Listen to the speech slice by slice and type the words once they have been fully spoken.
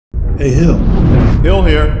Hey, Hill. Hill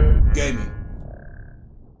here. Gaming.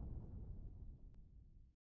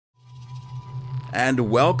 And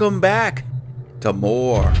welcome back to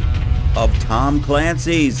more of Tom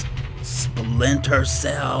Clancy's Splinter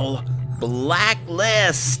Cell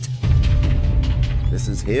Blacklist. This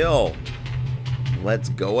is Hill. Let's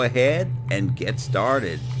go ahead and get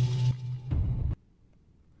started.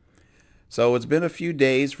 So it's been a few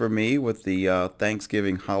days for me with the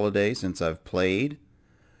Thanksgiving holiday since I've played.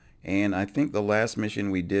 And I think the last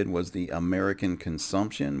mission we did was the American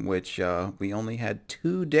Consumption, which we only had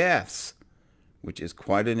 2 deaths, which is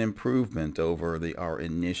quite an improvement over our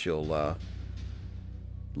initial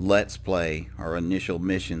Let's Play, our initial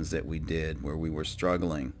missions that we did where we were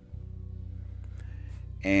struggling.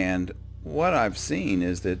 And what I've seen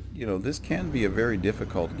is that, you know, this can be a very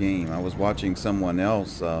difficult game. I was watching someone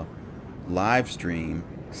else live stream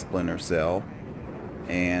Splinter Cell,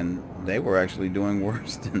 and they were actually doing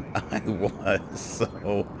worse than I was.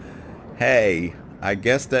 So, hey, I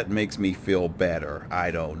guess that makes me feel better. I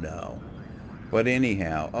don't know. But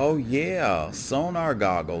anyhow, oh yeah, sonar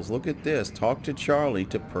goggles. Look at this. Talk to Charlie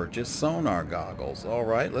to purchase sonar goggles. All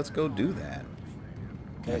right, let's go do that.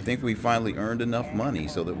 I think we finally earned enough money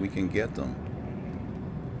so that we can get them.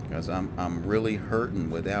 Because I'm really hurting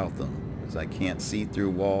without them. Because I can't see through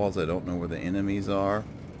walls. I don't know where the enemies are.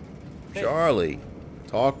 Hey. Charlie,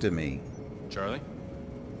 talk to me. Charlie?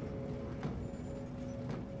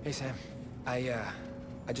 Hey, Sam. I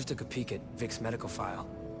just took a peek at Vic's medical file.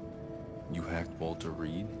 You hacked Walter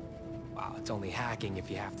Reed? Wow, it's only hacking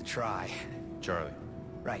if you have to try. Charlie.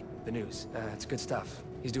 Right, the news. It's good stuff.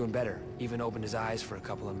 He's doing better. Even opened his eyes for a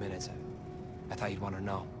couple of minutes. I thought you'd want to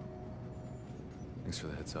know. Thanks for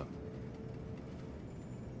the heads up.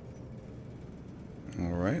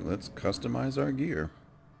 Alright, let's customize our gear.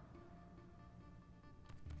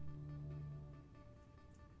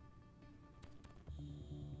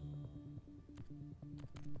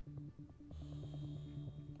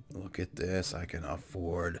 Look at this, I can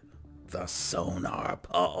afford the sonar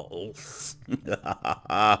pulse.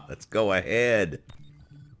 Let's go ahead.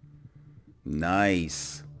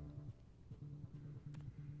 Nice.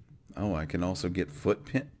 Oh, I can also get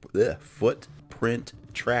footprint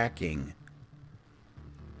tracking.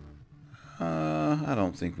 I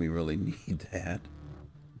don't think we really need that.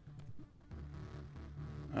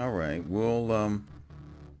 Alright, we'll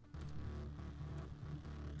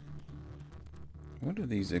what are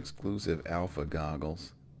these exclusive alpha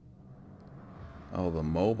goggles? Oh, the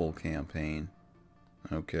mobile campaign.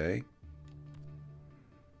 Okay.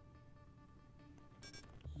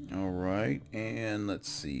 Alright, and let's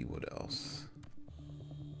see what else.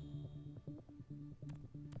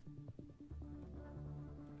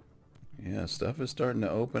 Yeah, stuff is starting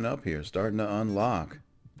to open up here, starting to unlock.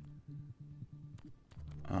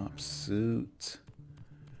 Op suit.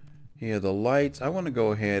 Yeah, the lights, I want to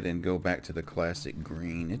go ahead and go back to the classic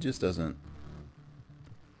green. It just doesn't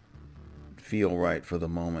feel right for the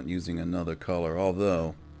moment using another color,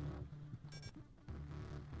 although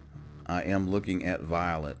I am looking at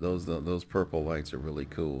violet. Those purple lights are really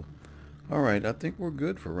cool. Alright, I think we're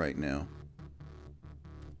good for right now.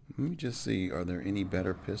 Let me just see, are there any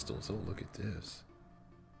better pistols? Oh, look at this.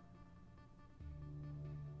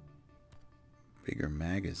 Bigger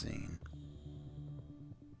magazine.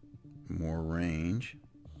 More range.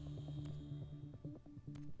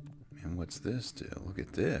 And what's this do? Look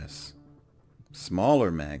at this.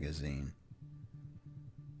 Smaller magazine.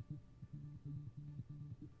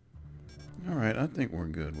 Alright, I think we're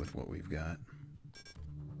good with what we've got.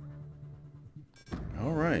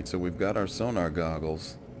 Alright, so we've got our sonar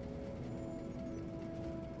goggles.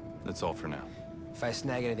 That's all for now. If I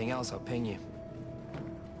snag anything else, I'll ping you.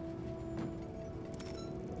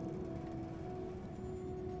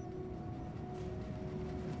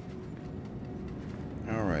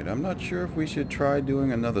 Alright, I'm not sure if we should try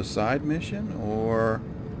doing another side mission or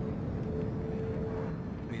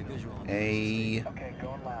a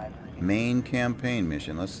main campaign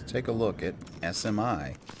mission. Let's take a look at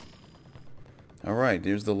SMI. Alright,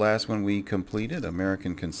 here's the last one we completed,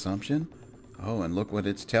 American Consumption. Oh, and look what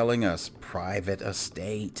it's telling us. Private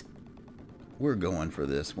estate. We're going for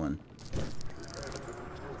this one.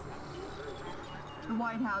 The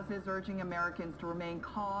White House is urging Americans to remain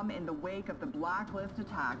calm in the wake of the Blacklist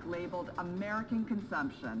attack labeled American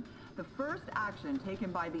Consumption, the first action taken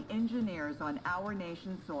by the engineers on our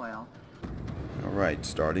nation's soil. All right,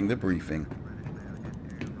 starting the briefing.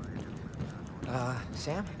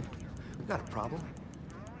 Sam? We've got a problem.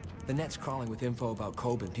 The net's crawling with info about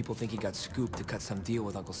Coben. People think he got scooped to cut some deal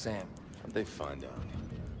with Uncle Sam. How'd they find out?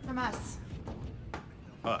 From us.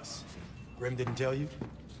 Us? Grim didn't tell you?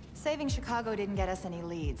 Saving Chicago didn't get us any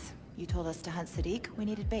leads. You told us to hunt Sadiq, we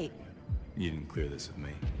needed bait. You didn't clear this with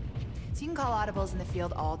me. So you can call audibles in the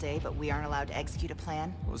field all day, but we aren't allowed to execute a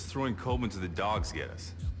plan? What was throwing Coleman to the dogs get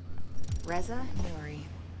us? Reza Nouri.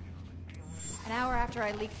 An hour after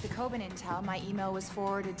I leaked the Coben intel, my email was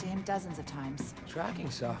forwarded to him dozens of times.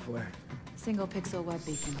 Tracking software. Single pixel web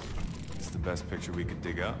beacon. It's the best picture we could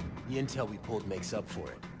dig up. The intel we pulled makes up for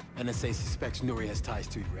it. NSA suspects Nouri has ties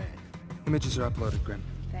to Iran. Images are uploaded, Grim.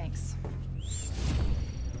 Thanks.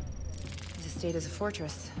 The state is a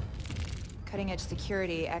fortress. Cutting-edge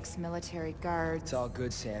security, ex-military guards. It's all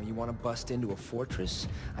good, Sam. You want to bust into a fortress?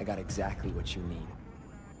 I got exactly what you need.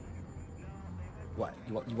 What?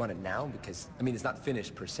 You want it now? Because, I mean, it's not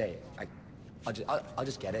finished per se. I'll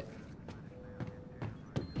just get it.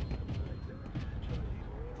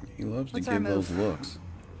 He loves to What's our give those move? looks.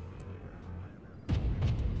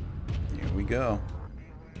 Here we go.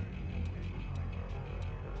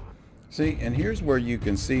 See, and here's where you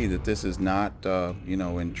can see that this is not, you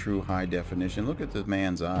know, in true high definition. Look at the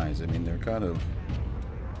man's eyes. I mean, they're kind of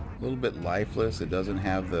a little bit lifeless. It doesn't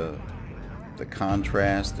have the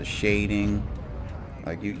contrast, the shading.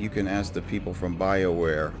 Like you can ask the people from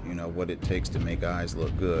BioWare, you know, what it takes to make eyes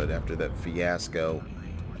look good after that fiasco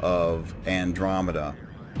of Andromeda.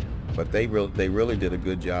 But they really did a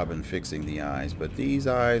good job in fixing the eyes. But these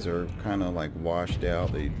eyes are kind of like washed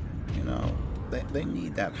out. They, you know, they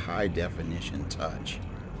need that high definition touch.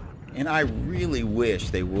 And I really wish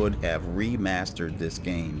they would have remastered this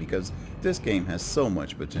game, because this game has so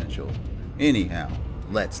much potential. Anyhow,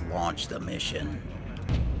 let's launch the mission.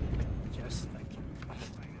 Yes, thank you.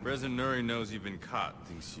 President Nuri knows you've been caught.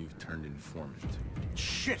 Thinks you've turned informant.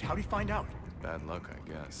 Shit, how'd he find out? Bad luck, I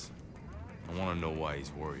guess. I want to know why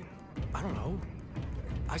he's worried. I don't know.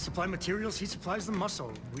 I supply materials, he supplies the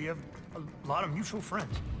muscle. We have a lot of mutual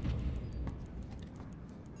friends.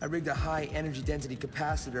 I rigged a high energy density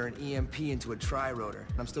capacitor and EMP into a tri-rotor.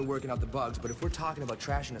 I'm still working out the bugs, but if we're talking about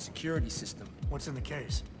trashing a security system... What's in the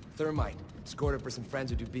case? Thermite. Scored it for some friends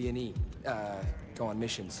who do B&E. Go on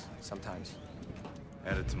missions sometimes.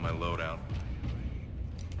 Add it to my loadout.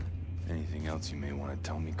 Anything else you may want to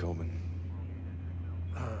tell me, Coben?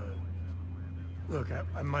 Look,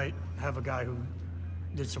 I might have a guy who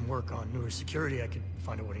did some work on newer security. I could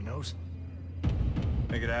find out what he knows.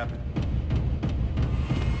 Make it happen.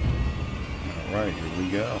 Alright, here we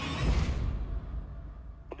go.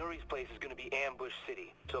 Nuri's place is going to be Ambush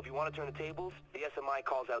City, so if you want to turn the tables, the SMI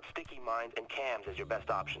calls out sticky mines and cams as your best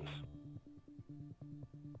options.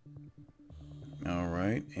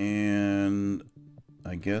 Alright, and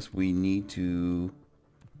I guess we need to...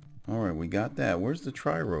 Alright, we got that. Where's the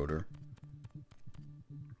tri-rotor?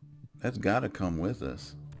 That's got to come with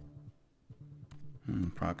us.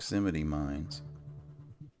 Proximity mines.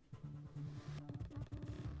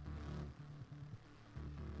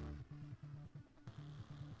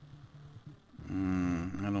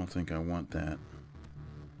 I don't think I want that.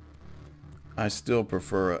 I still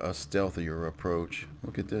prefer a stealthier approach.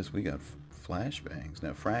 Look at this. We got flashbangs.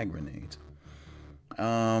 Now, frag grenades.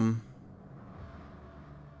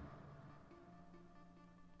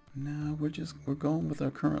 No, we're going with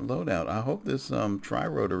our current loadout. I hope this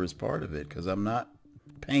tri-rotor is part of it, because I'm not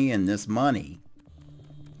paying this money.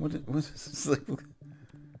 What is this? Like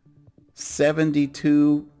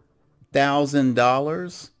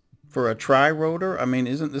 $72,000 for a tri-rotor? I mean,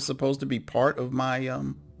 isn't this supposed to be part of my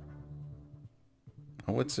oh,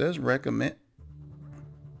 it says recommend.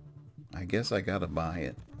 I guess I gotta buy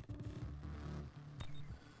it.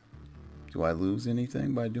 Do I lose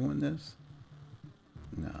anything by doing this?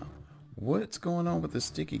 No. What's going on with the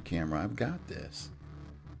sticky camera? I've got this.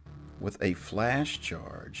 With a flash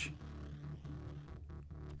charge.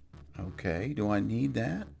 Okay, do I need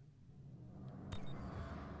that?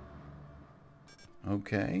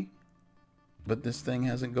 Okay. But this thing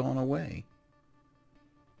hasn't gone away.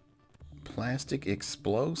 Plastic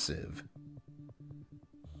explosive.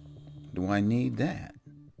 Do I need that?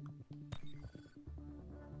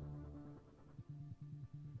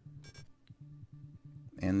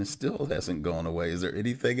 And it still hasn't gone away. Is there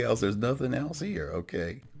anything else? There's nothing else here.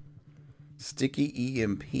 Okay. Sticky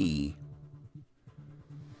EMP.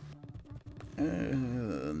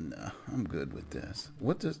 No, I'm good with this.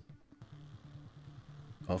 What does...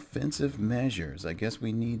 Offensive measures. I guess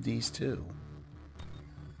we need these too.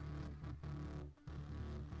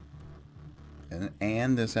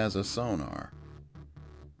 And this has a sonar.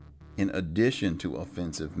 In addition to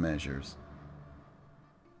offensive measures.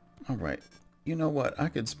 Alright. You know what? I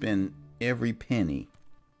could spend every penny.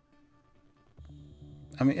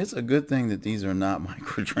 I mean, it's a good thing that these are not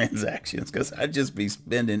microtransactions, because I'd just be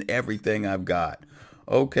spending everything I've got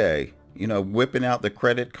Okay, you know, whipping out the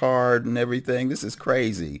credit card and everything. This is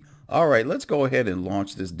crazy. All right, let's go ahead and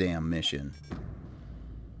launch this damn mission.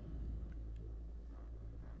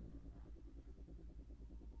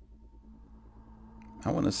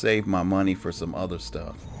 I want to save my money for some other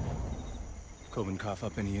stuff. Coben cough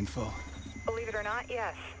up any info? Believe it or not,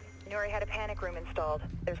 yes. Nuri had a panic room installed.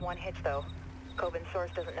 There's one hitch, though. Coben's source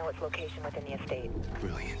doesn't know its location within the estate.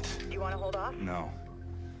 Brilliant. Do you want to hold off? No.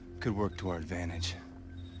 Could work to our advantage.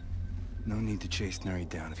 No need to chase Nuri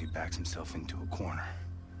down if he backs himself into a corner.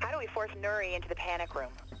 How do we force Nuri into the panic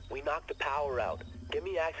room? We knocked the power out. Give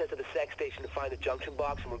me access to the sec station to find the junction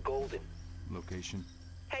box and we're golden. Location?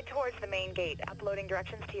 Head towards the main gate, uploading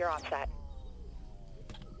directions to your offset.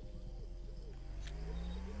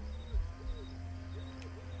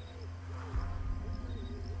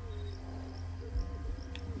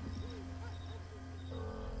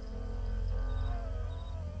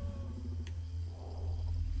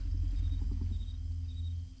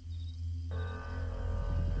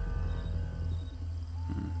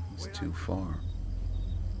 It's too far.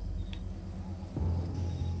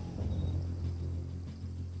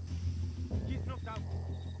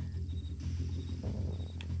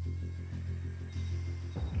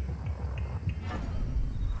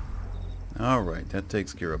 All right, that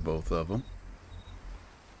takes care of both of them.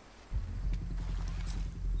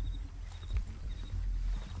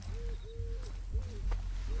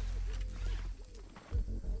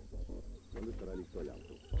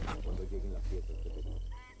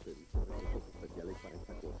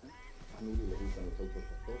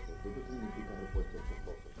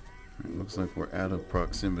 It looks like we're out of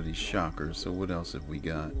proximity shockers, so what else have we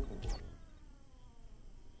got?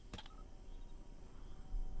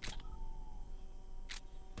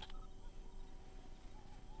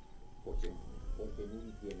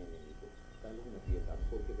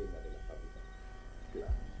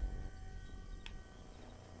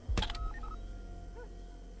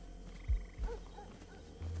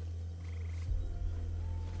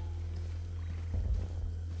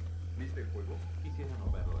 ¿Viste el juego? Quisiera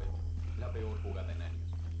no verlo hecho. La peor jugada en años.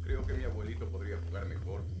 Creo que mi abuelito podría jugar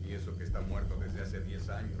mejor, y eso que está muerto desde hace 10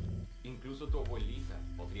 años. Incluso tu abuelita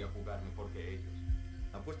podría jugar mejor que ellos.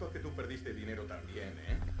 Apuesto a que tú perdiste dinero también,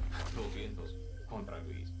 ¿eh? 200 contra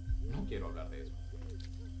Luis. No quiero hablar de eso.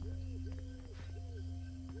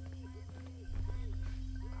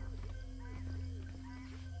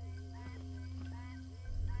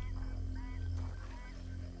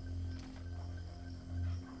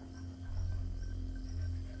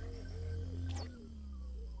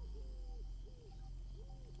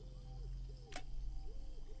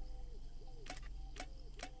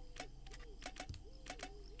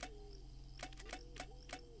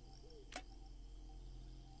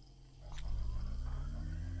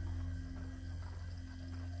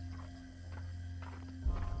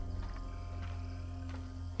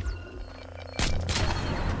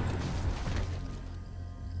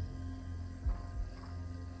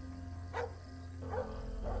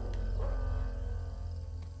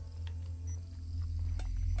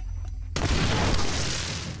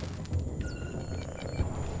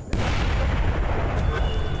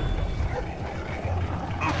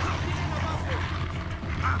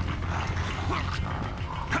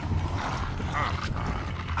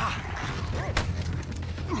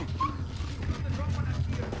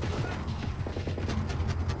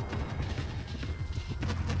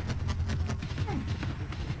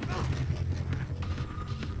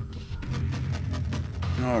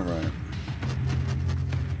 All right.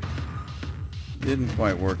 Didn't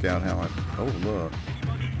quite work out how I... Oh, look.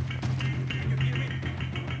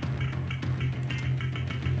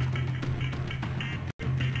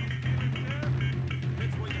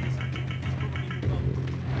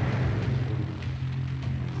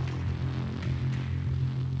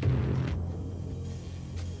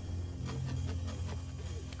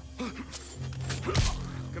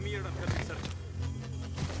 Come here and help me search.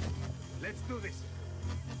 Let's do this.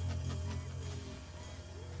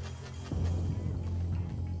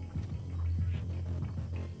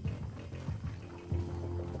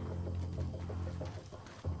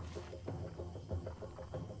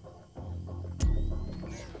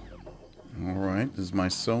 All right, does my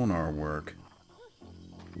sonar work?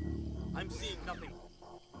 I'm seeing nothing.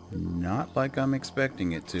 Not like I'm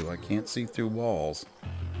expecting it to. I can't see through walls.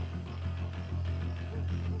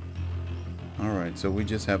 All right, so we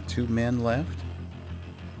just have 2 men left?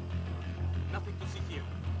 Nothing to see here.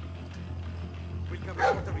 We'll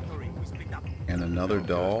cover more territory. We split up. And another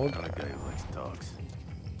dog? Not a guy who likes dogs.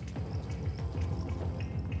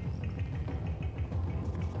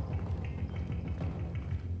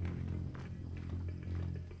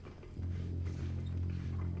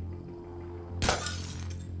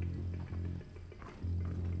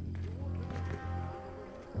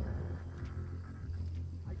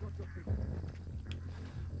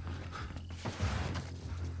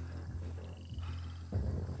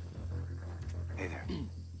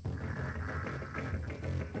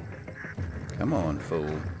 Come on,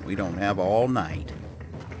 fool. We don't have all night.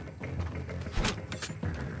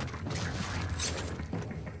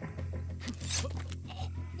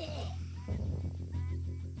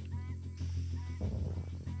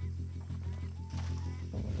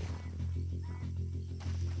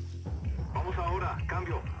 Vamos ahora,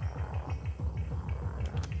 cambio.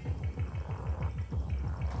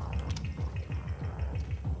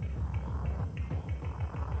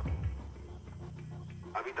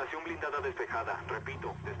 Habitación blindada despejada.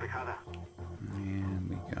 Repito, despejada. And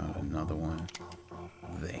we got another one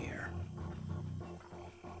there.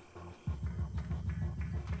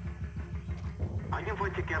 ¿Alguien fue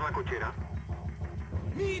a chequear la cochera?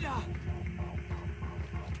 ¡Mira!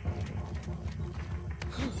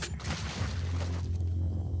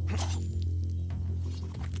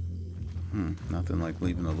 Nothing like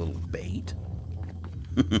leaving a little bait.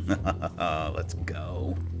 Let's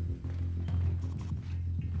go.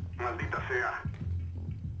 Maldita sea.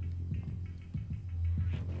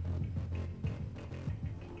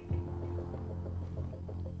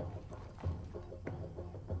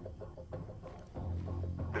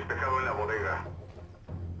 Despejado en la bodega.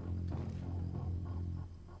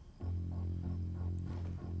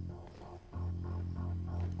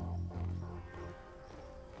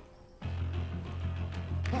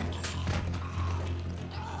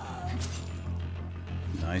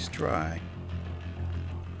 Nice try.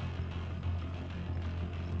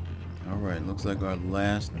 Alright, looks like our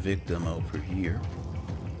last victim over here.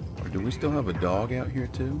 Or do we still have a dog out here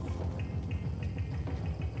too?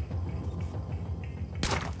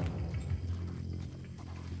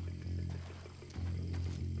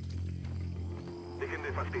 Dejen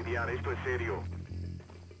de fastidiar, esto es serio.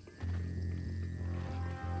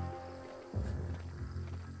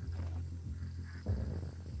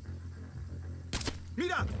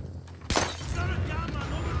 ¡Mira!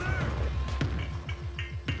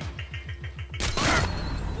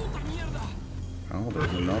 Oh,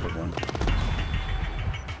 there's another one.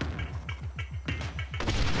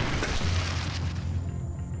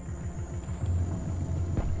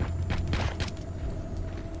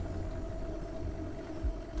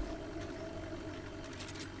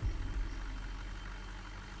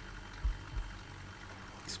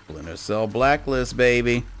 Splinter Cell Blacklist,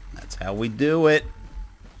 baby. That's how we do it.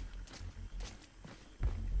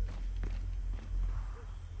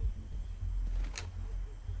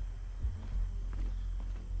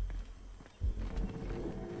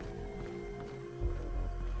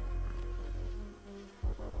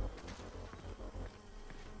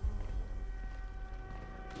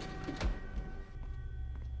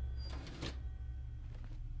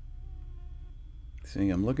 See,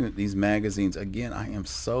 I'm looking at these magazines. Again, I am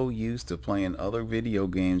so used to playing other video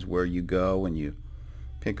games where you go and you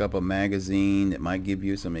pick up a magazine that might give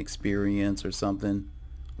you some experience or something.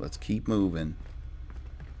 Let's keep moving.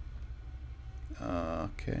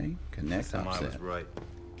 Okay, connect SMI was offset. right.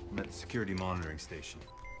 I'm at the security monitoring station.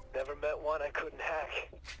 Never met one I couldn't hack.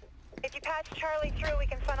 If you patch Charlie through, we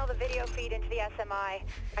can funnel the video feed into the SMI.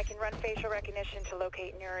 I can run facial recognition to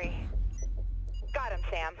locate Nuri. Got him,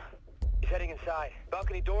 Sam. He's heading inside.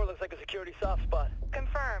 Balcony door looks like a security soft spot.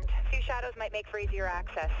 Confirmed. Few shadows might make for easier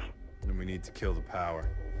access. Then we need to kill the power.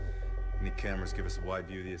 Any cameras give us a wide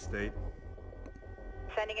view of the estate?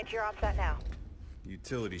 Sending it to your offset now. The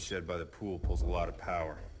utility shed by the pool pulls a lot of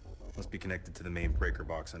power. Must be connected to the main breaker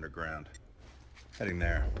box underground. Heading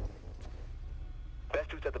there.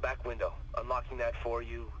 Best route at the back window. Unlocking that for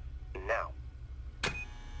you now.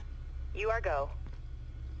 You are go.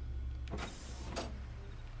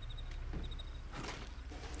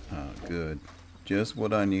 Oh, good. Just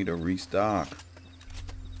what I need to restock.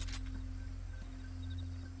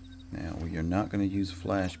 Now, we are not going to use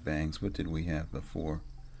flashbangs. What did we have before?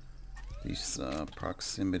 These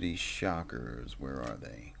proximity shockers. Where are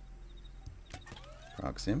they?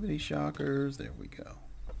 Proximity shockers. There we go.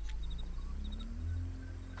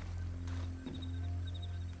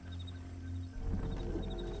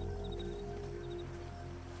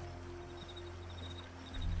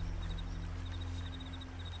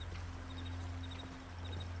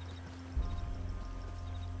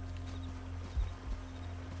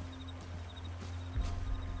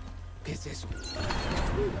 ¿Qué es eso?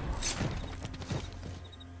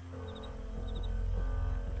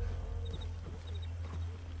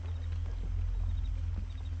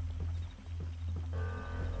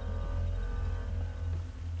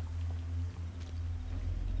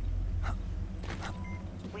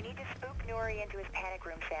 We need to spook Nuri into his panic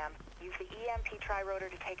room, Sam. Use the EMP tri-rotor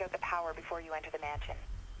to take out the power before you enter the mansion.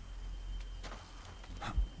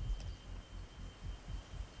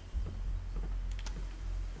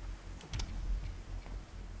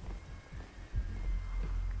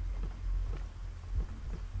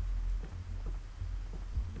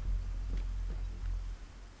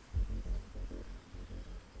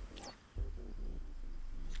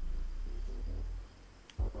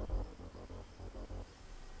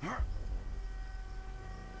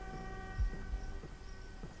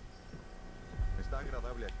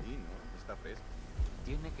 está fresca.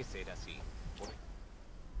 Tiene que ser así.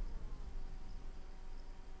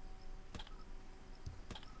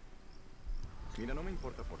 Mira, no me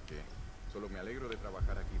importa por qué. Solo me alegro de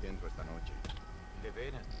trabajar aquí dentro esta noche. ¿De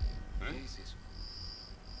veras? ¿Qué es eso?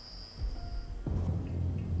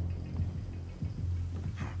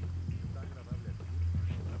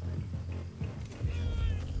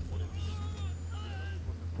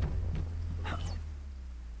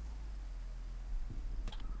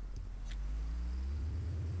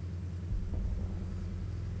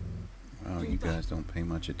 Oh, you guys don't pay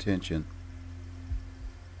much attention.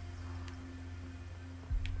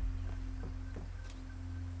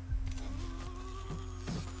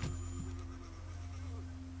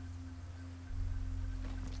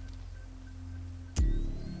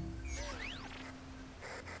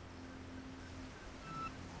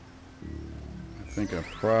 I think I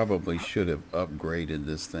probably should have upgraded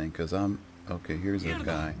this thing because I'm okay. Here's a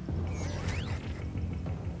guy.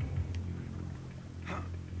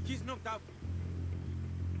 He's knocked out.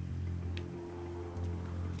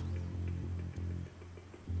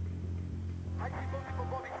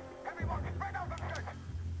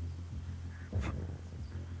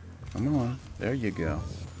 Come on, there you go.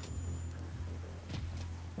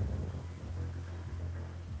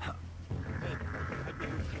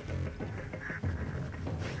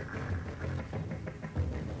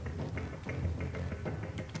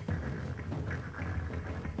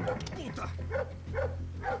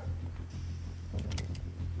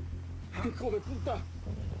 ¡Hijo de puta!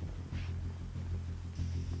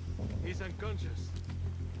 He's unconscious.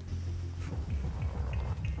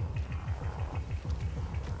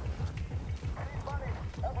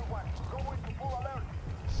 Everyone, go into full alert.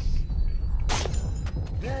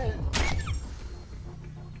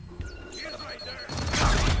 He's right there.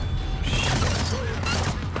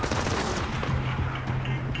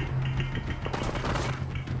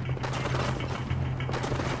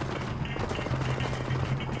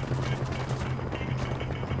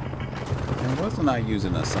 And wasn't I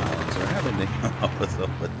using a silencer? How did they come up with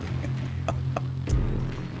over there?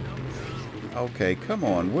 Okay, come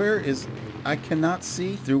on. Where is... I cannot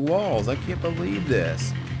see through walls. I can't believe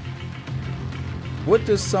this. What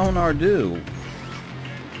does sonar do?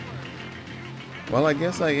 Well, I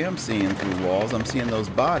guess I am seeing through walls. I'm seeing those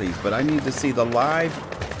bodies, but I need to see the live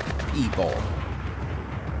people.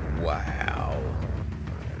 Wow.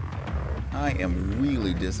 I am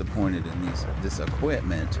really disappointed in this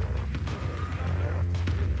equipment.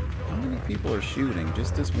 How many people are shooting?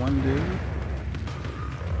 Just this one dude?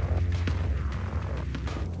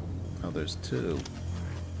 Oh, there's two.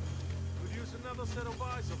 Could use another set of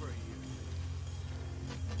eyes over here.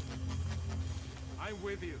 I'm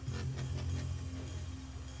with you.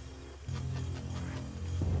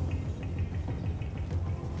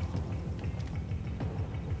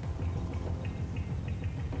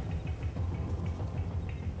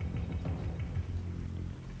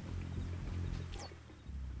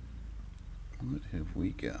 What have we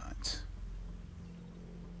got?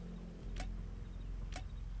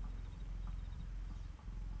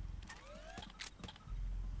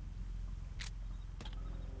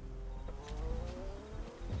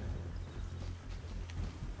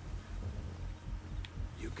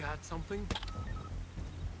 You got something?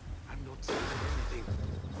 I'm not saying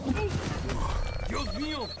anything. Dios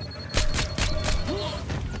mío!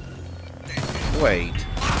 Wait.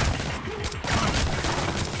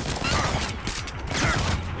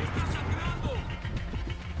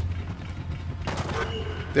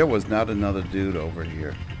 There was not another dude over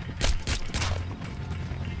here,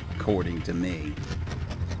 according to me.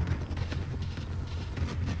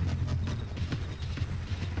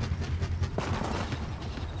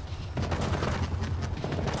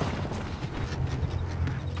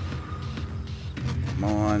 Come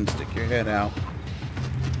on, stick your head out.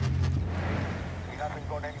 We haven't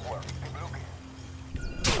gone anywhere. Keep looking.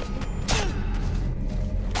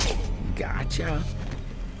 Gotcha.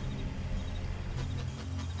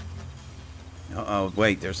 Uh-oh,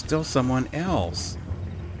 wait, there's still someone else.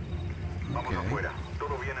 Vamos afuera.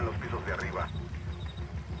 Todo bien en los pisos de arriba.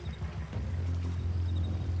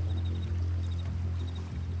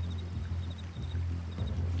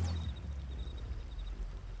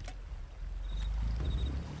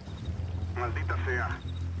 Maldita sea.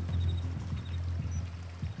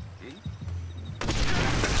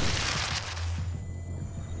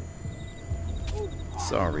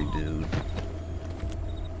 Sorry, dude.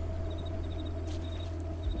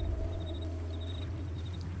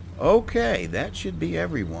 Okay, that should be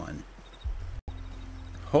everyone.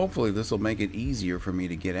 Hopefully this will make it easier for me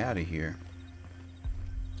to get out of here.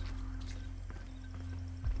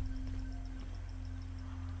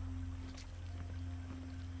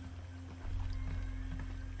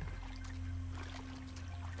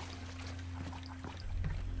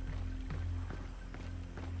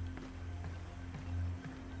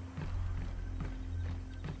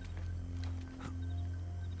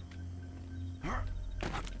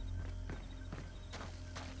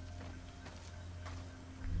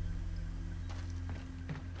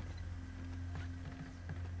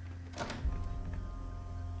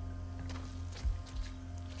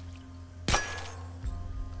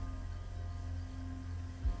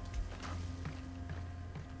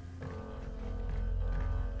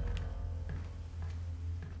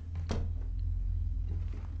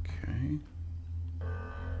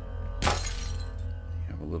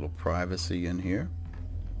 little privacy in here.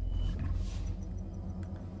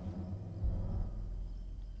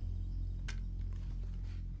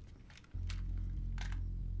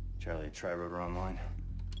 Charlie, try rotor online.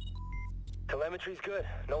 Telemetry's good.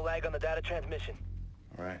 No lag on the data transmission.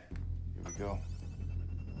 All right, here we go.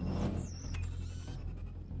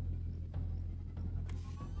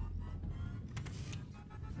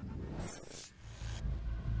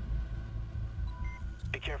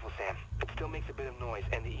 Be careful, Sam. It still makes a bit of noise,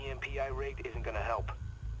 and the EMP I rigged isn't gonna help.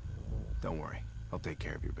 Don't worry. I'll take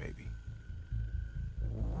care of your baby.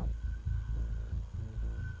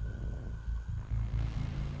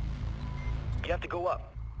 You have to go up.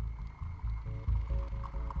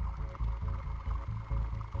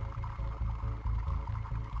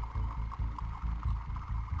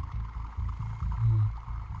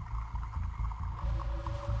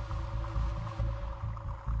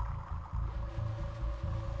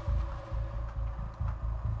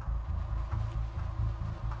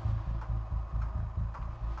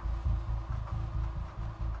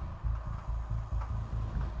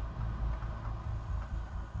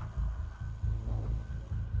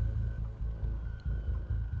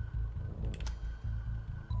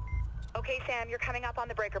 Okay, Sam, you're coming up on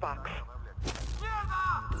the breaker box.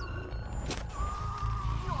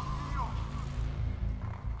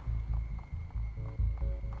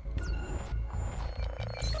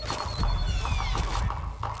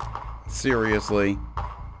 Seriously.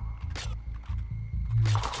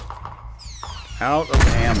 Out of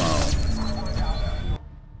ammo.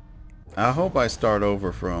 I hope I start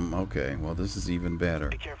over from... Okay, well, this is even better.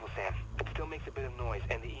 Be careful, Sam. It still makes a bit of noise,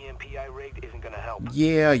 and the EMP I rigged isn't gonna help.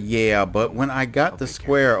 Yeah, but when I got the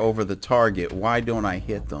square over the target, why don't I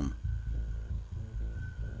hit them?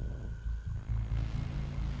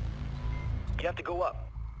 You have to go up.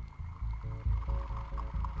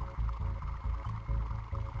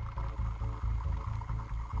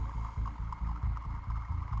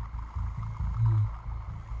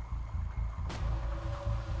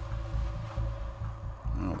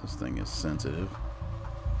 Oh, this thing is sensitive.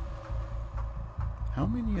 How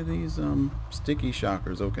many of these sticky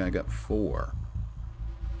shockers? Okay, I got 4.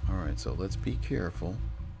 Alright, so let's be careful.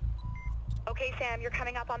 Okay, Sam, you're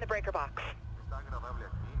coming up on the breaker box.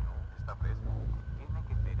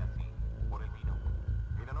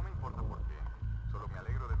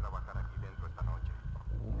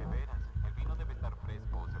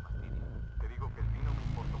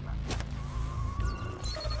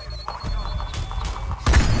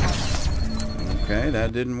 Okay,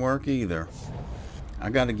 that didn't work either. I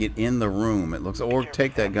gotta get in the room, it looks, or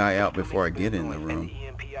take that guy out before I get in the room.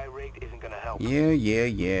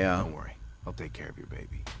 Yeah. Don't worry. I'll take care of your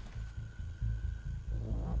baby.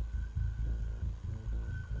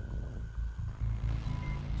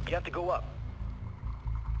 You have to go up.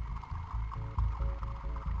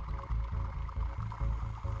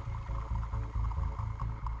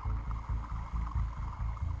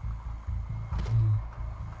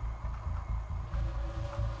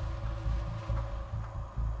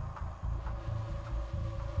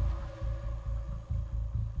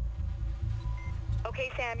 Okay,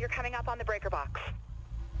 Sam, you're coming up on the breaker box.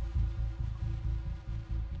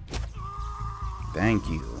 Thank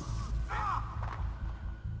you.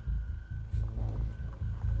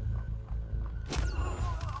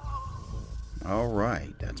 All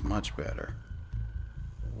right, that's much better.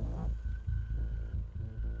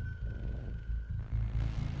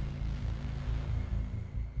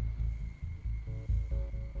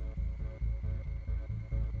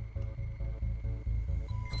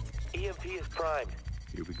 EMP is primed.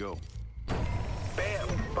 Here we go. Bam!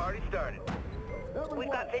 Party started.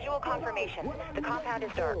 We've got visual confirmation. The compound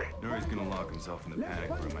is dark. Nuri's gonna lock himself in the panic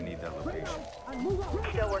room. I need that location.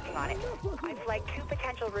 Still working on it. I've flagged 2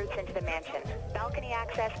 potential routes into the mansion. Balcony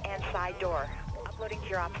access and side door. Uploading to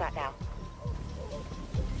your OPSAT now.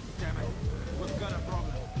 Damn it. We've got a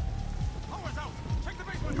problem. Power's out. Check the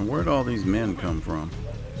basement. And where'd all these men come from?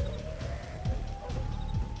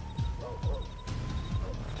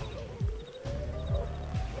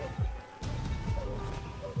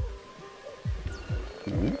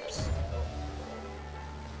 Oops.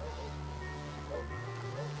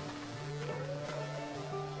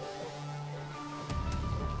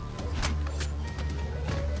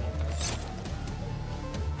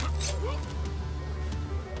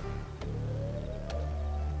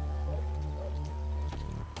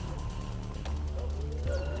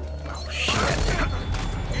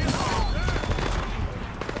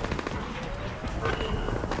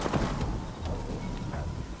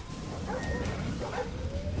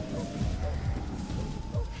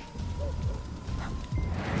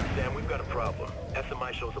 got a problem.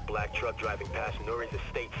 SMI shows a black truck driving past Nuri's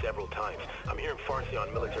estate several times. I'm hearing Farsi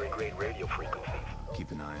on military-grade radio frequencies.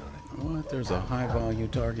 Keep an eye on it. What? There's a high-value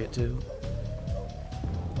target, too?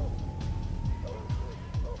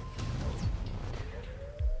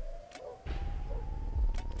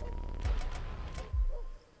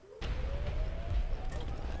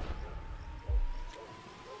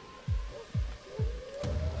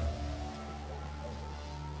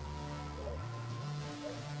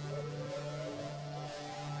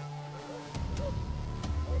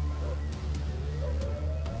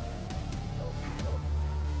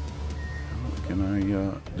 Can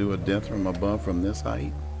I do a death from above from this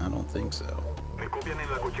height? I don't think so. ¿Me copian en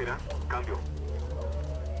la cochera? Cambio.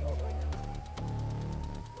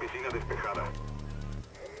 Piscina despejada.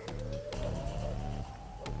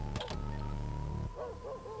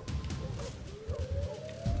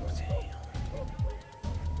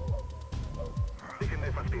 Dejen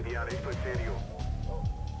de fastidiar, esto es serio.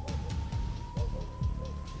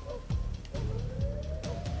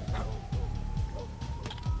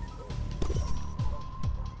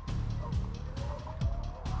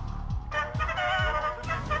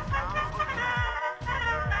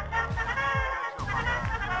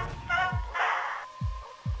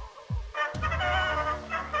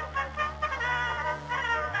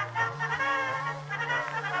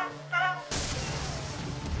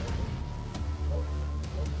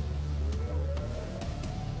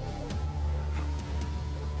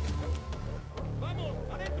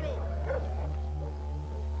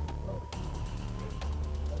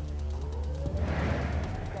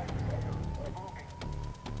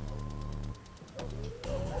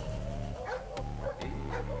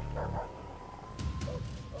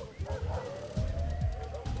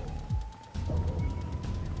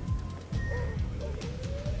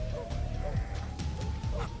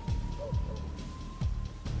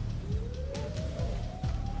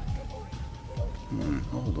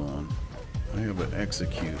 Hold on. I have an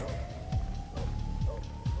execute.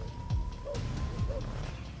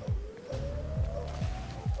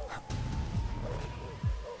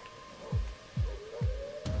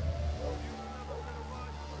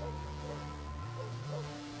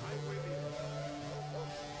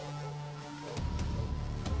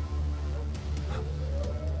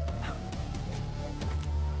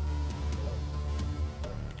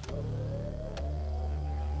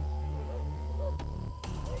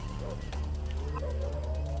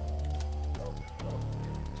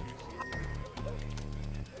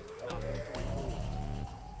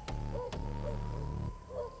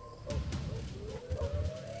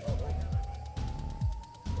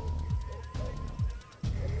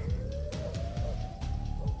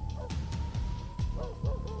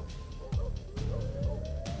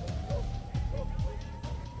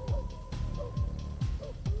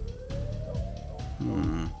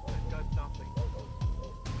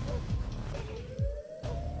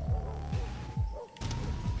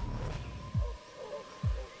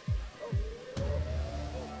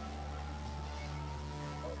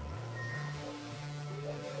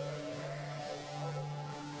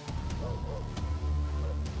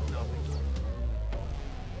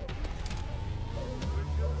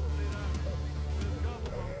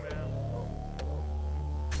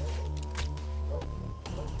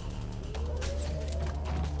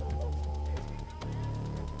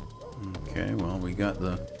 Okay, well, we got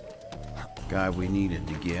the guy we needed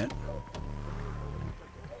to get.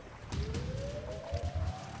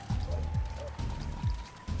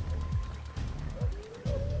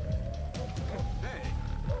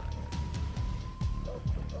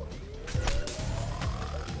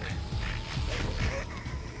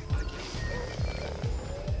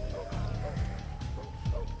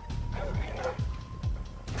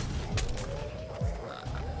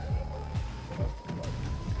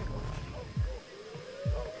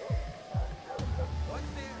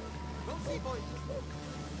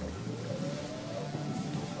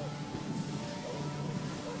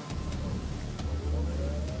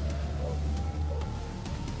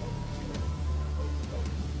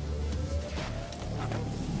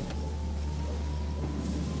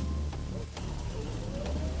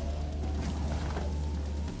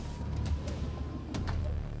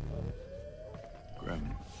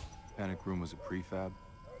 Panic room was a prefab?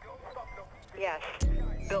 Yes.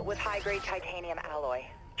 Built with high-grade titanium alloy.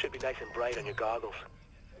 Should be nice and bright on your goggles.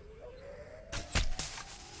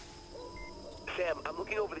 Sam, I'm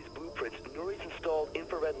looking over these blueprints. Nuri's installed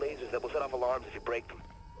infrared lasers that will set off alarms if you break them.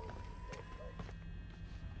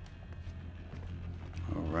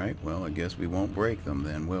 All right, well, I guess we won't break them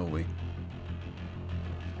then, will we?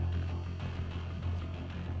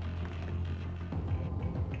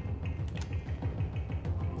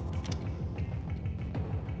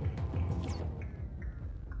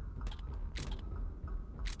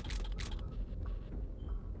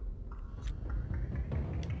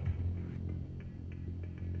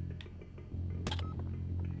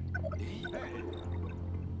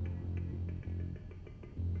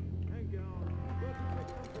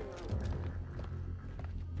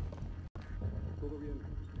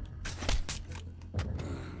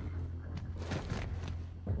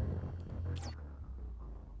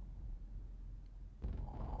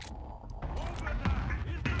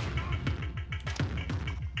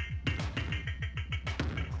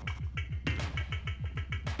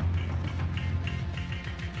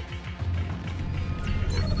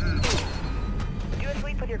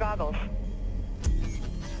 With your goggles.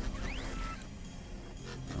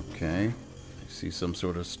 Okay, I see some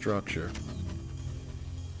sort of structure.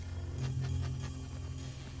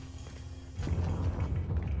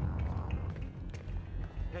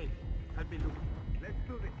 Hey, help me look. Let's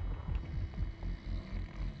do this.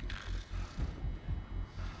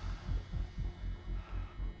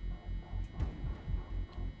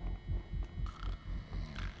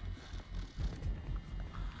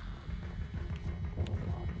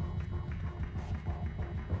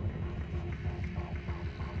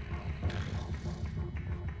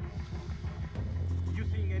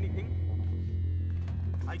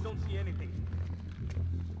 I don't see anything.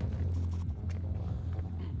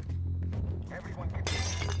 Everyone can...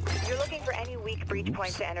 You're looking for any weak breach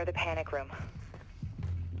points to enter the panic room.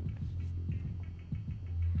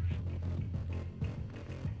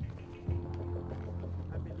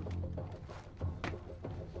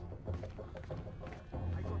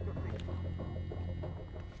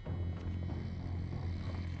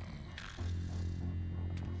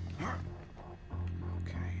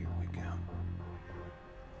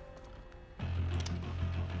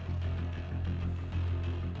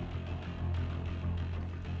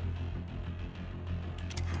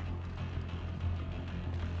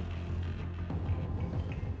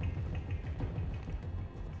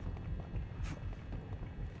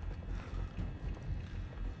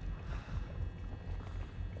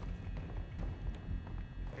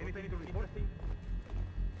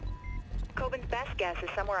 Coben's best guess is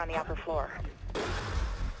somewhere on the upper floor.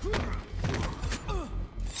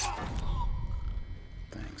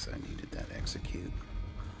 Thanks, I needed that execute.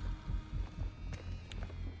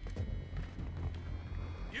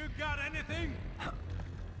 You got anything?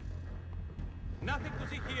 Nothing to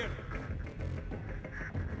see here.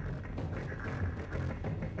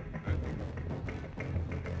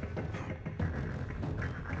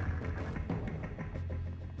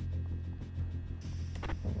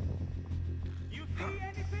 You see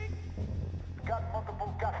anything? Got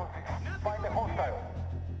multiple casualties. Find the hostile.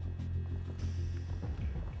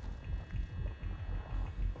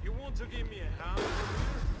 You want to give me a hand?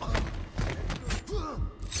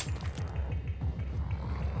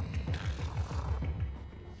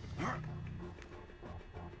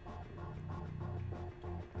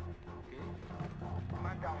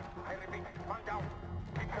 Man down. I repeat, man down.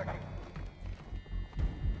 Keep searching.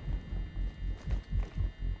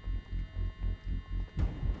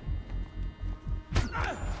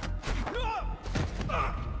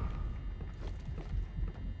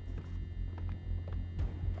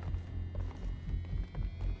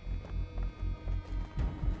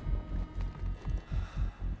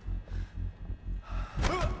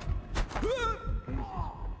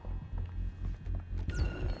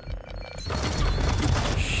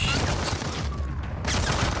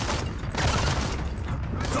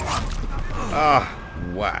 Ah,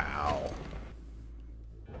 wow.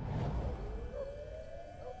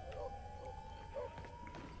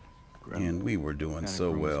 And we were doing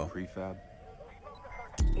so well. Prefab.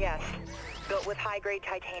 Yes. Built with high-grade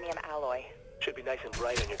titanium alloy. Should be nice and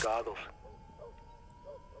bright on your goggles.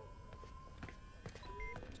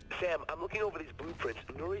 Sam, I'm looking over these blueprints.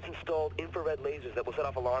 Nuri's installed infrared lasers that will set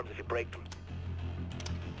off alarms if you break them.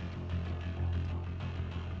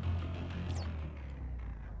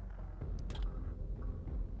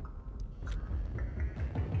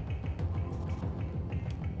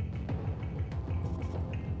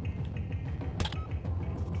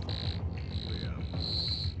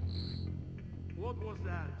 What was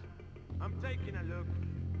that? I'm taking a look.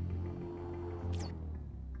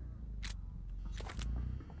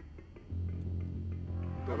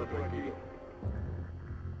 Todo tranquilo.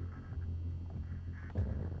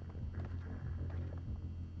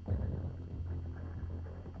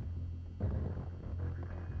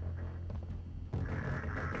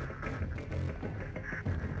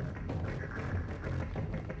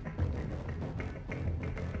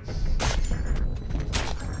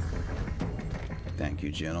 Thank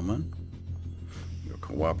you, gentlemen. Your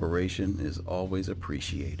cooperation is always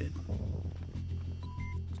appreciated.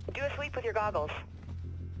 Do a sweep with your goggles.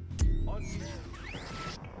 On you.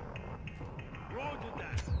 Roger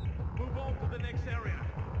that. Move on to next area.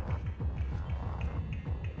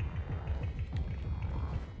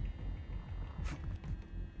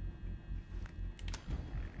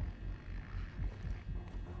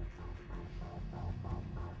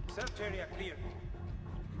 Search area clear.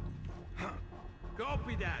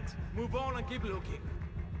 Copy that. Move on and keep looking.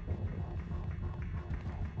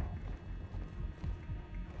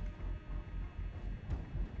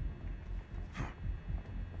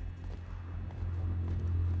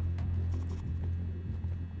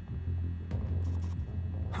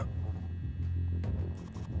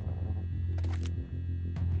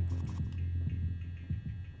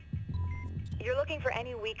 You're looking for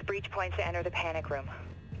any weak breach points to enter the panic room.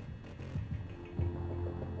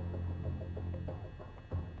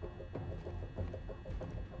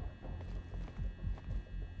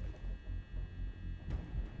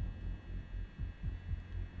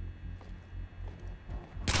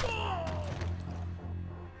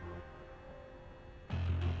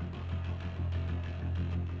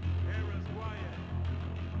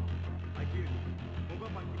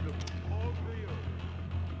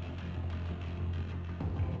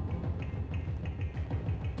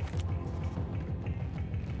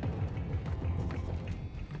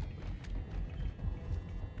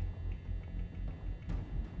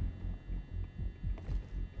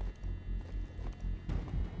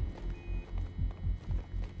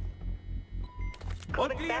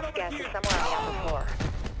 The best guess is somewhere on the upper floor.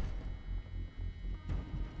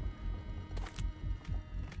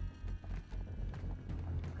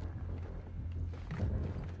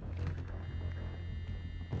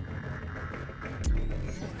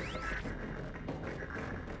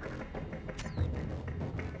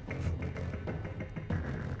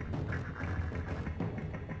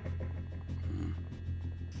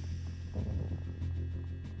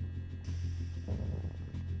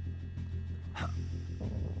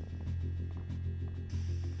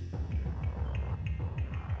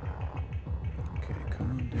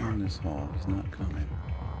 This hall, he's not coming.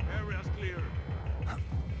 Area's clear.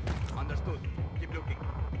 Understood. Keep looking.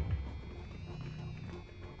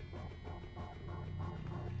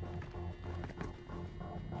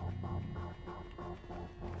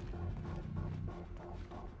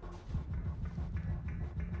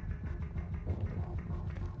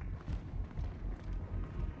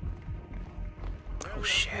 Oh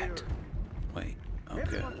shit. Wait, okay.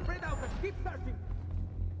 Everyone spread out and keep searching.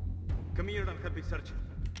 Come here and help me search.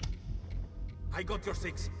 I got your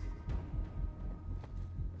 6.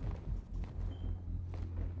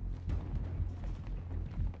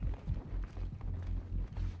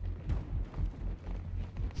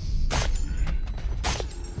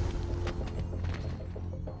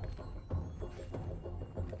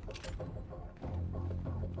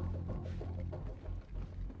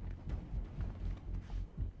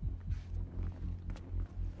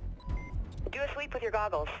 Do a sweep with your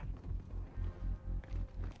goggles.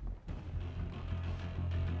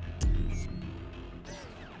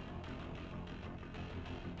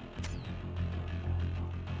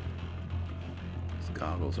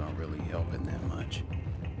 Goggles aren't really helping that much.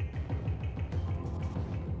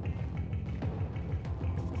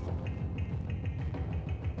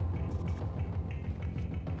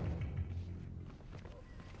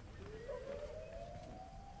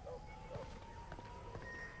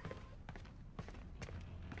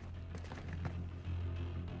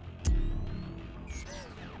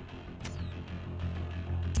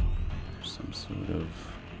 There's some sort of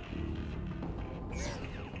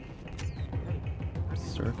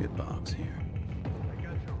circuit box here.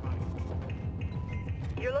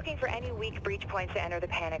 You're looking for any weak breach points to enter the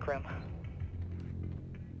panic room.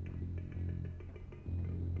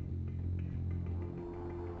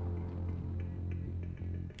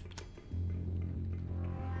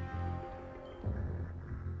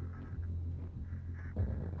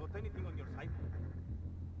 Got anything on your side?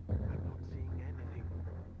 I'm not seeing anything.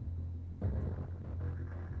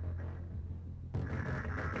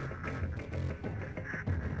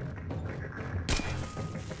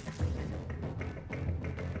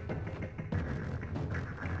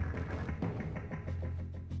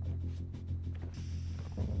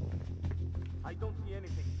 I don't see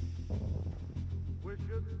anything. We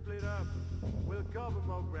should split up. We'll cover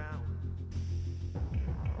more ground.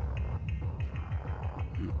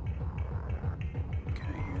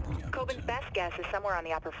 Okay, here the other Coben's two. best guess is somewhere on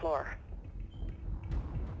the upper floor.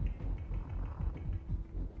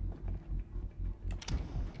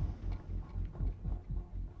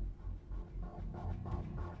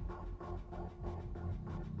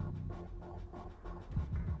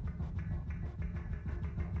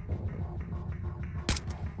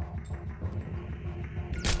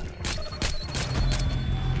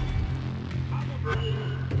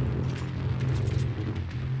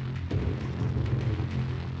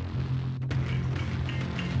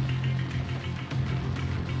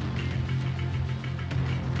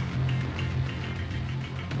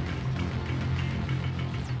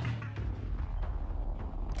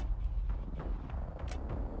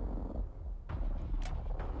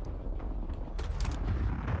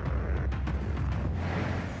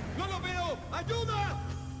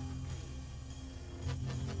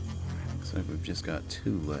 Looks like we've just got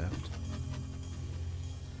 2 left.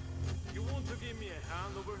 You want to give me a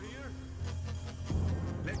hand over here?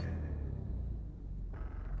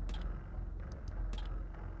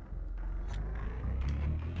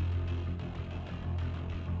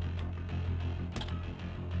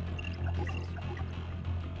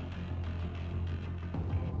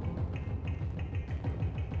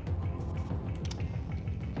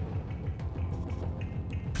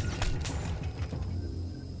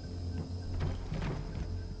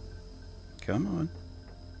 Come on.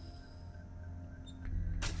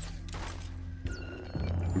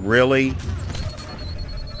 Really?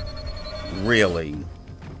 Really?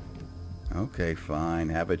 Okay, fine.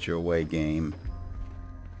 Have it your way, game.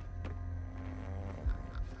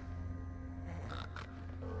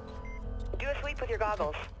 Do a sweep with your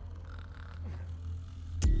goggles.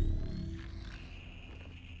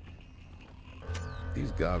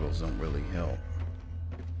 These goggles don't really help.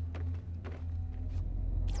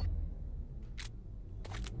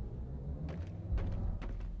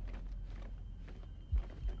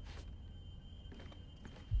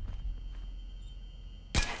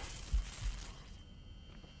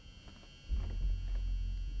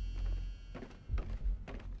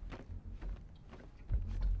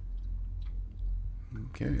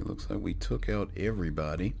 Okay, it looks like we took out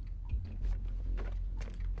everybody.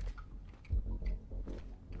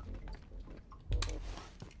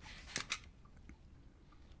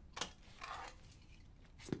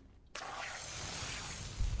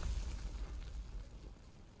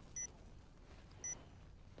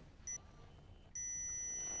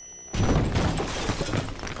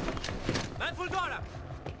 Man, hold on up!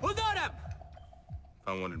 Hold on up! If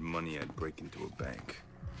I wanted money, I'd break into a bank.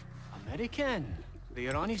 American. The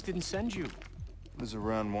Iranis didn't send you. What does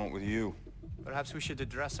Iran want with you? Perhaps we should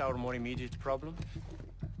address our more immediate problem.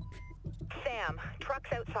 Sam,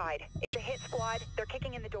 truck's outside. It's a hit squad. They're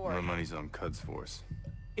kicking in the door. My money's on Cud's force.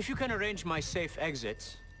 If you can arrange my safe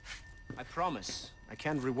exit, I promise I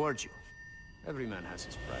can reward you. Every man has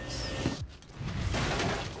his price.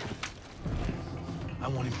 I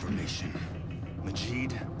want information.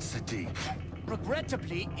 Majid Sadiq.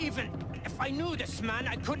 Regrettably, even if I knew this man,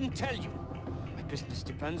 I couldn't tell you. My business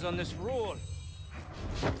depends on this rule.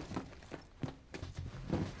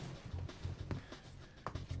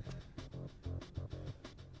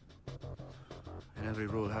 And every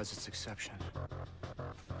rule has its exception.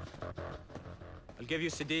 I'll give you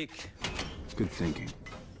Sadiq. Good thinking.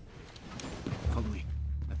 Follow me.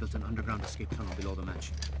 I built an underground escape tunnel below the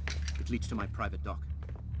mansion. It leads to my private dock.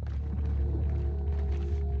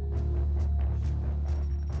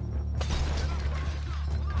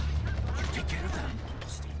 You take care of them.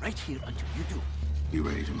 Stay right here until you do. You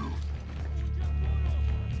ready to move?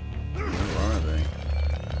 Where are they?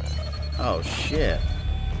 Oh, shit.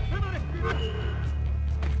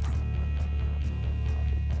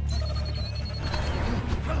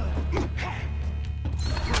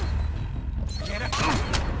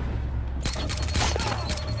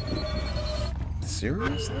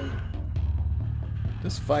 Seriously?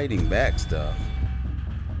 This fighting back stuff.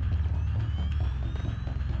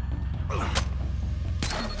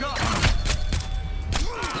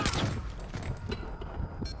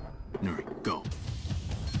 Nuri, go.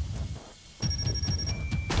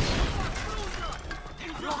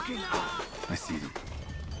 I see them.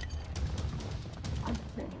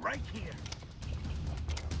 Right here.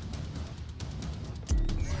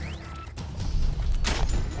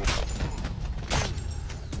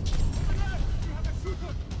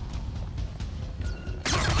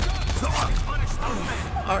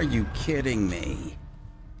 Are you kidding me?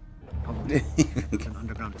 It's an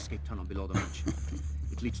underground escape tunnel below the mansion.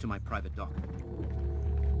 It leads to my private dock.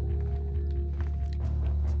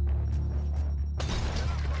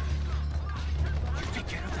 You take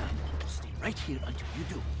care of them. Stay right here until you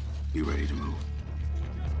do. You ready to move?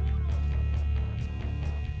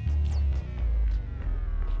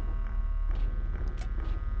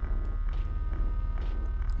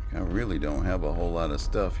 I really don't have a whole lot of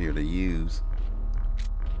stuff here to use.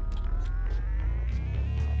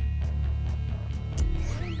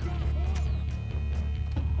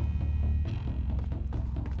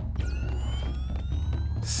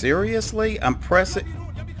 Seriously? I'm pressing...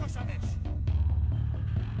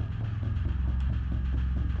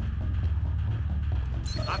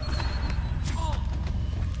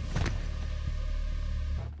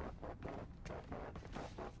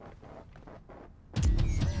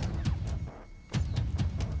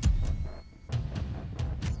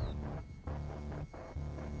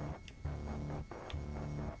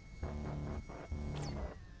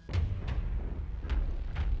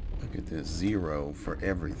 at this. 0 for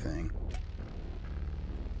everything.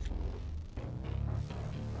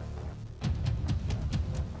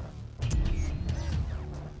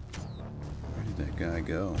 Where did that guy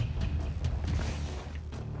go?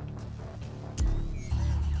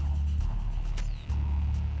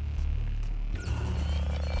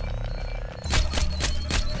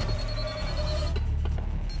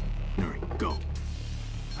 Go.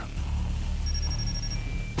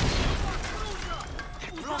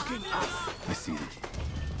 They're blocking us. I see them.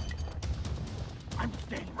 I'm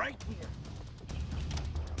staying right here.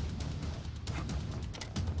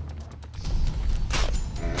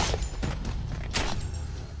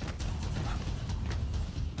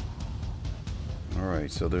 All right,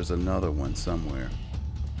 so there's another one somewhere.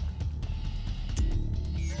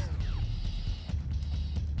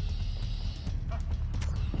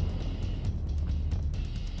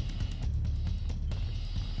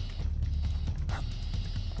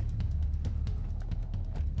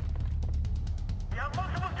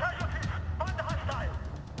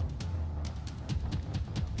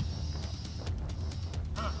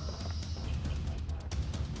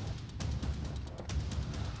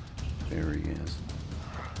 There he is.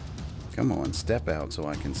 Come on, step out so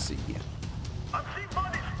I can see you. I'm seeing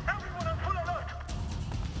bodies. Everyone on full alert.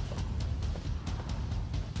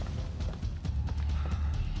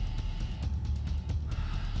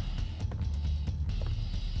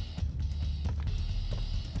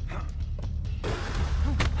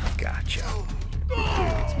 Gotcha.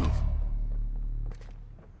 Okay, let's move.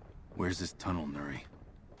 Where's this tunnel, Nuri?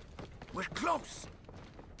 We're close.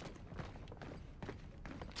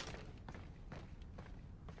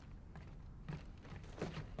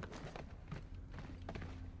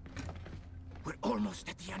 We're almost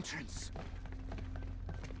at the entrance.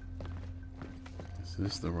 Is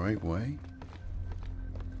this the right way?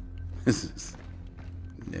 This is...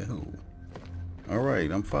 No.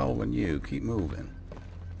 Alright, I'm following you. Keep moving.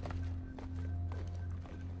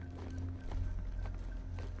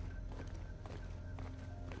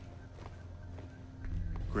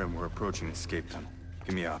 Grim, we're approaching an escape tunnel.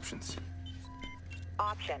 Give me options.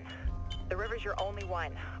 Option. The river's your only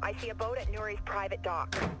one. I see a boat at Nuri's private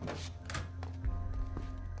dock.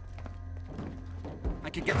 I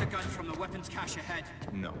can get the gun from the weapons cache ahead.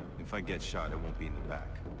 No. If I get shot, it won't be in the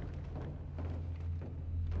back.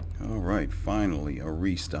 Alright, finally, a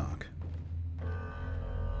restock.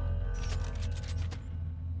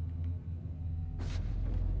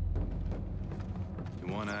 If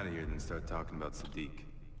you want out of here, then start talking about Sadiq.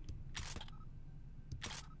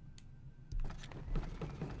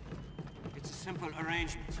 It's a simple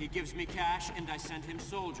arrangement. He gives me cash and I send him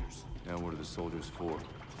soldiers. Now what are the soldiers for?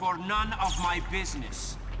 For none of my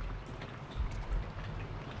business.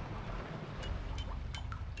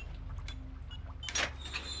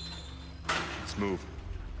 Let's move.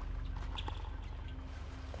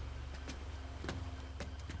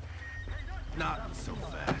 Not so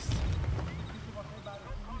fast.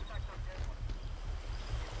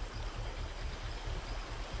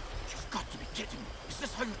 You've got to be kidding me. Is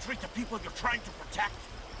this how you treat the people you're trying to protect?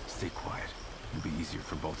 Stay quiet. It'll be easier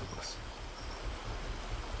for both of us.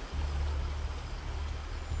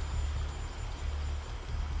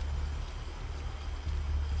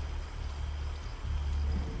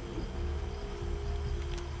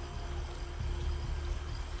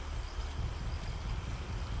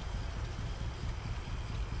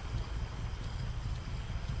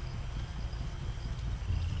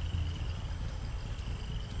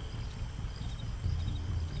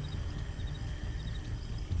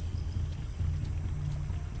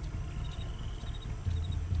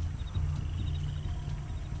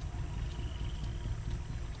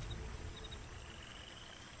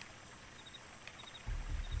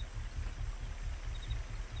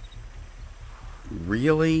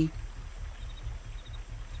 Really?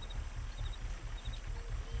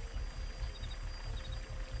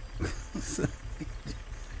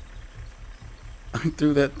 I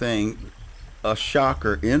threw that thing, a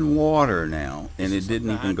shocker, in water now, and it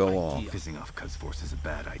didn't even go off. Pissing off Cuz Force is a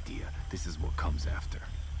bad idea. This is what comes after.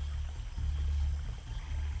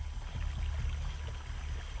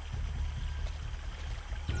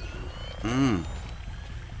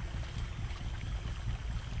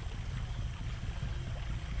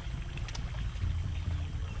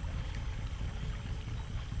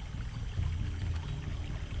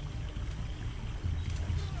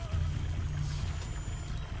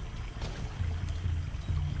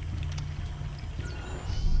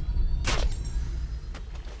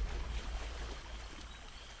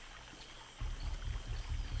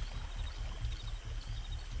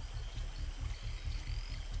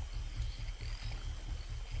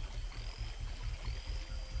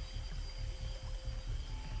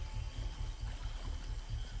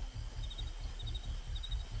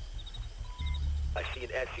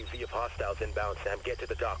 SUV of hostiles inbound, Sam. Get to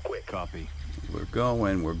the dock quick. Copy. We're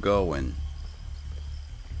going, we're going.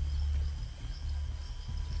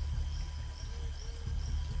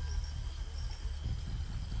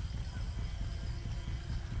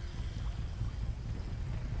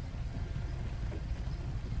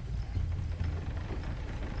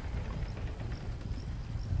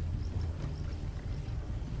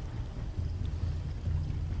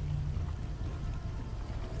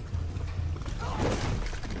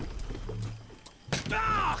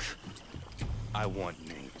 I want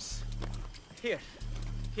names. Here.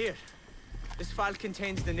 This file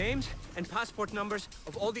contains the names and passport numbers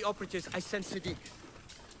of all the operatives I sent Sadiq.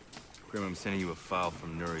 Grim, I'm sending you a file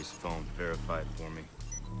from Nuri's phone. Verify it for me.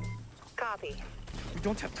 Copy. We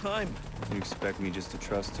don't have time. You expect me just to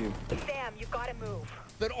trust you? Sam, you've got to move.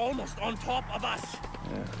 They're almost on top of us.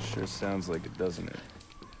 Yeah, sure sounds like it, doesn't it?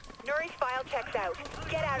 Nuri's file checks out.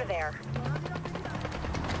 Get out of there.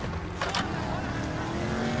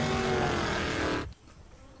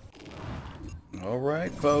 All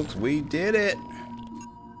right, folks, we did it.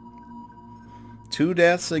 2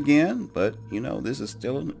 deaths again, but you know, this is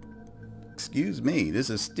still an, this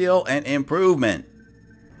is still an improvement.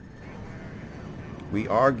 We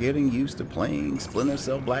are getting used to playing Splinter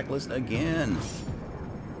Cell Blacklist again.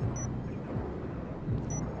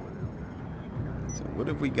 So what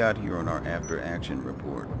have we got here on our after action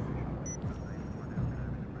report?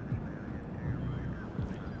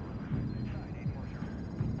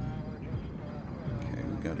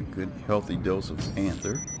 Got a good healthy dose of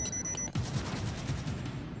Panther.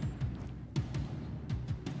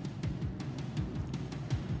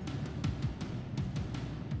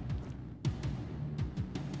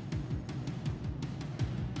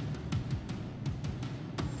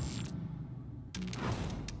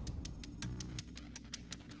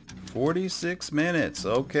 "46 minutes,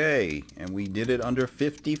 okay, and we did it under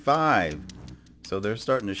 55. So they're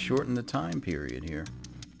starting to shorten the time period here.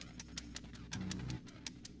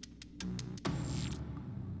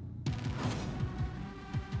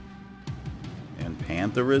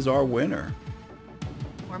 Panther is our winner.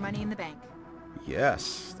 More money in the bank.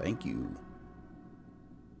 Yes, thank you.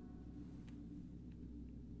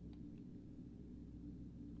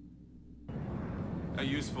 How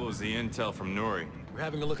useful is the intel from Nuri? We're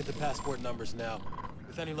having a look at the passport numbers now.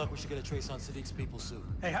 With any luck, we should get a trace on Sadiq's people soon.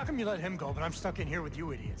 Hey, how come you let him go, but I'm stuck in here with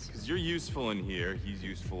you idiots? Because you're useful in here, he's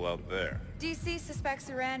useful out there. DC suspects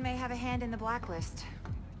Iran may have a hand in the Blacklist.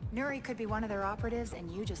 Nuri could be one of their operatives, and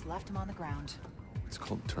you just left him on the ground. It's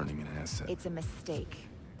called turning an asset. It's a mistake.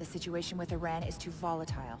 The situation with Iran is too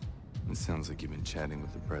volatile. It sounds like you've been chatting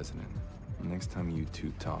with the president. Next time you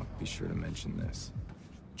two talk, be sure to mention this.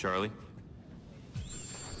 Charlie?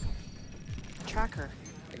 Tracker.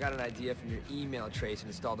 I got an idea from your email trace and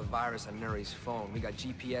installed a virus on Nuri's phone. We got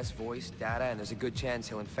GPS, voice, data, and there's a good chance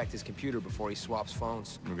he'll infect his computer before he swaps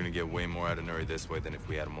phones. We're gonna get way more out of Nuri this way than if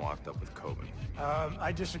we had him locked up with Coben.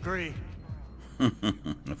 I disagree.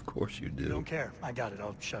 Of course you do. You don't care. I got it.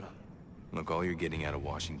 I'll shut up. Look, all you're getting out of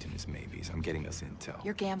Washington is maybes. I'm getting us intel.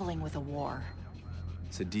 You're gambling with a war.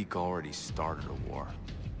 Sadiq already started a war.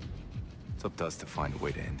 It's up to us to find a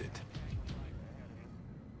way to end it.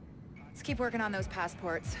 Let's keep working on those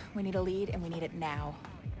passports. We need a lead, and we need it now.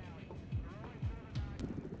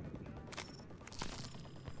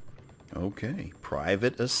 Okay,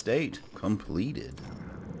 private estate completed.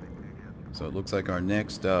 So it looks like our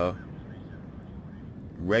next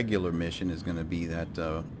regular mission is going to be that,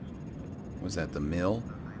 was that the mill?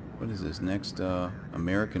 What is this? Next,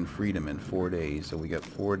 American Freedom in 4 days. So we got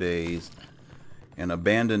 4 days. And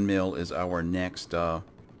abandoned mill is our next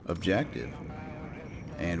objective.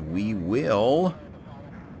 And we will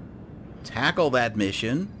tackle that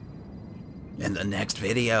mission in the next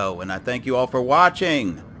video. And I thank you all for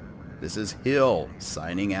watching. This is Hill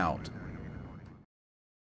signing out.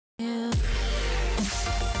 Yeah.